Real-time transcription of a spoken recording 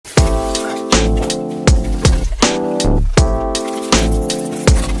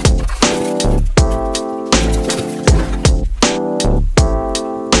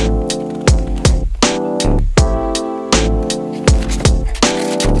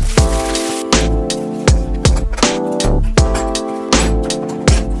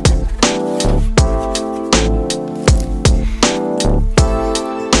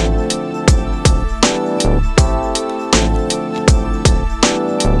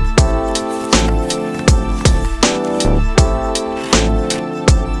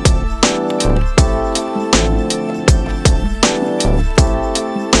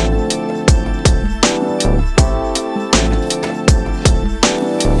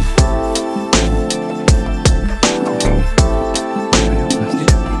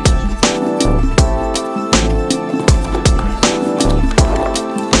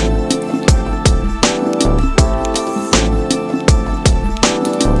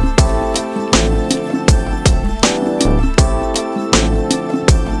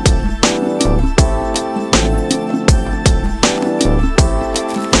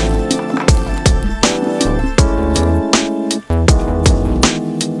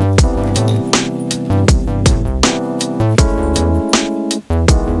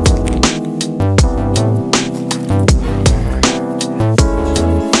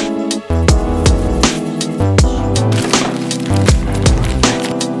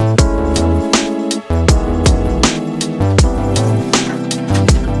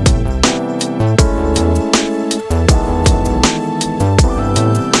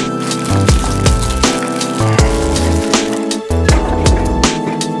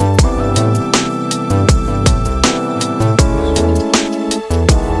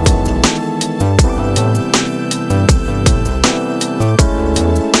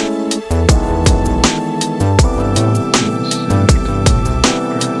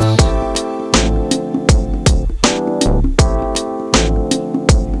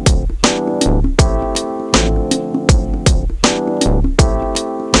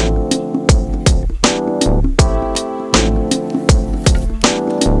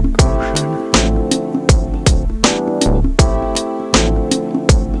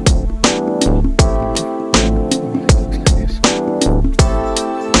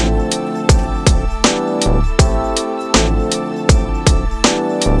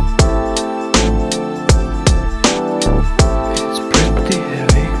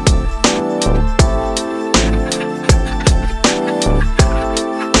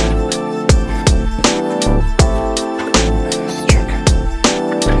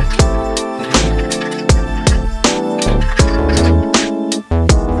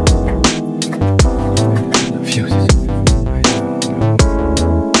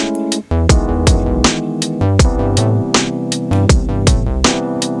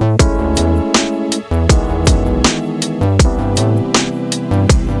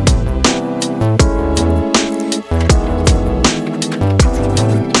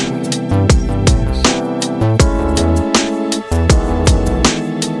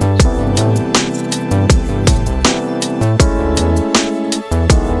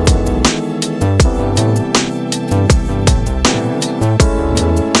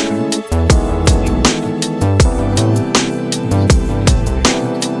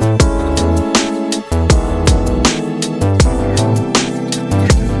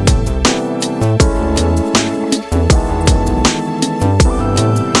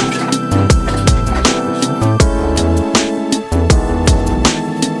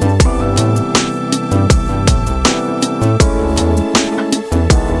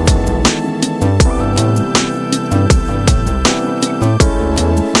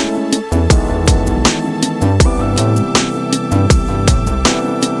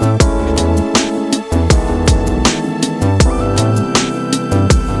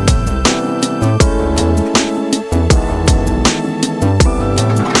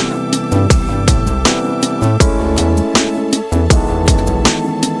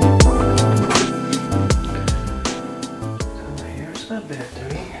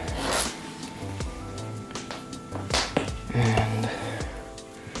battery. And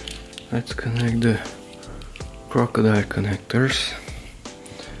let's connect the crocodile connectors.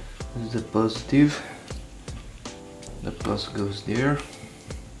 This is the positive. The plus goes there.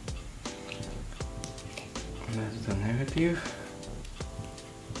 That's the negative.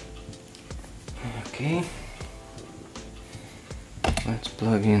 Okay. Let's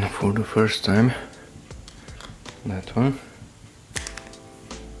plug in for the first time that one.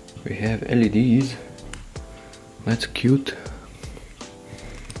 We have LEDs. That's cute.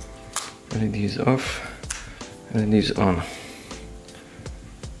 LEDs off, LEDs on.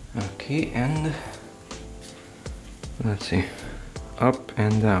 Okay, and let's see, up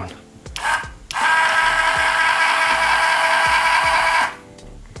and down.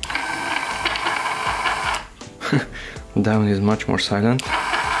 Down is much more silent.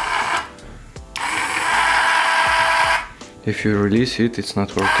 If you release it, it's not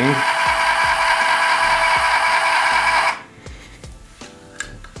working.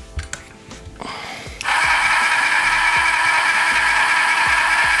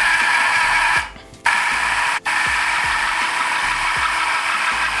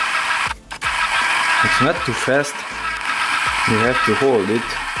 It's not too fast. You have to hold it.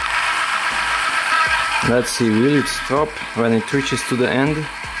 Let's see, will it stop when it reaches to the end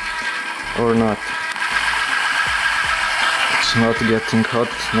or not? It's not getting hot,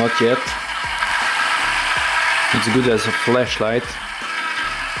 not yet. It's good as a flashlight.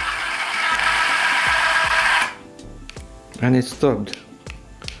 And it stopped.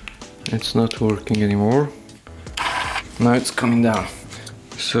 It's not working anymore. Now it's coming down.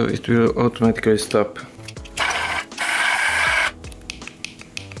 So it will automatically stop.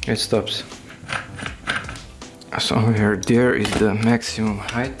 It stops. Somewhere there is the maximum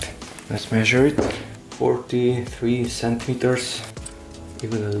height. Let's measure it. 43 centimeters.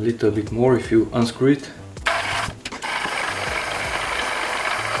 Even a little bit more if you unscrew it.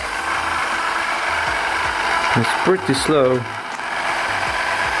 It's pretty slow.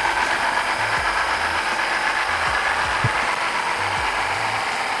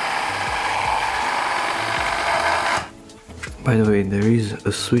 By the way, there is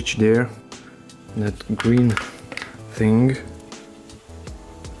a switch there. That green thing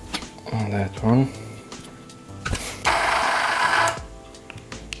on that one,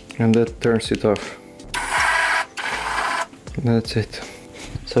 and that turns it off. That's it.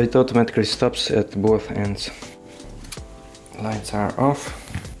 So it automatically stops at both ends. Lights are off.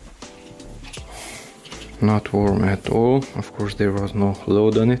 Not warm at all. Of course, there was no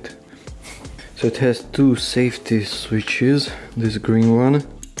load on it. So it has two safety switches. This green one.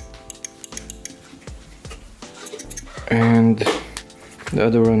 And the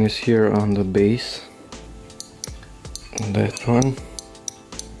other one is here on the base. That one.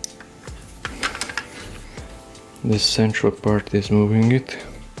 This central part is moving it,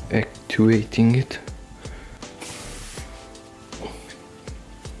 actuating it.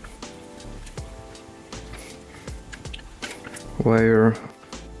 Wire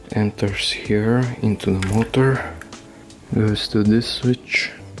enters here into the motor, goes to this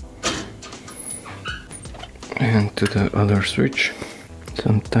switch and to the other switch.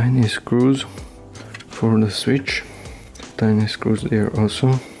 Some tiny screws for the switch, tiny screws there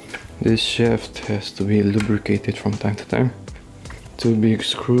also. This shaft has to be lubricated from time to time. Two big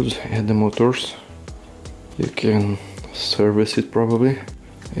screws at the motors. You can service it probably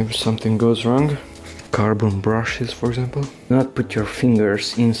if something goes wrong. Carbon brushes, for example. Do not put your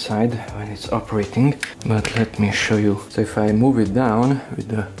fingers inside when it's operating, but let me show you. So if I move it down with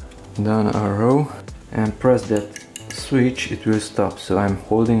the down arrow and press that switch, it will stop. So I'm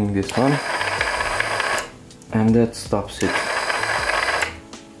holding this one and that stops it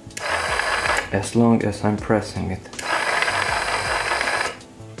as long as I'm pressing it.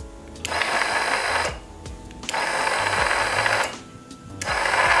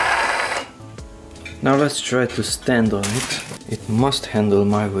 Now let's try to stand on it. It must handle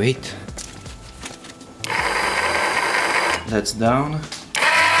my weight. That's down.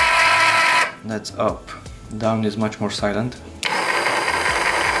 That's up. Down is much more silent.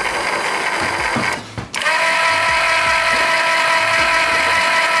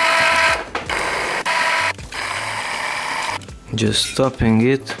 Just stopping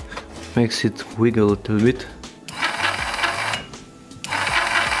it makes it wiggle a little bit.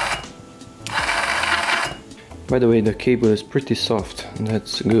 By the way, the cable is pretty soft,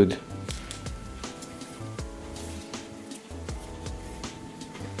 that's good.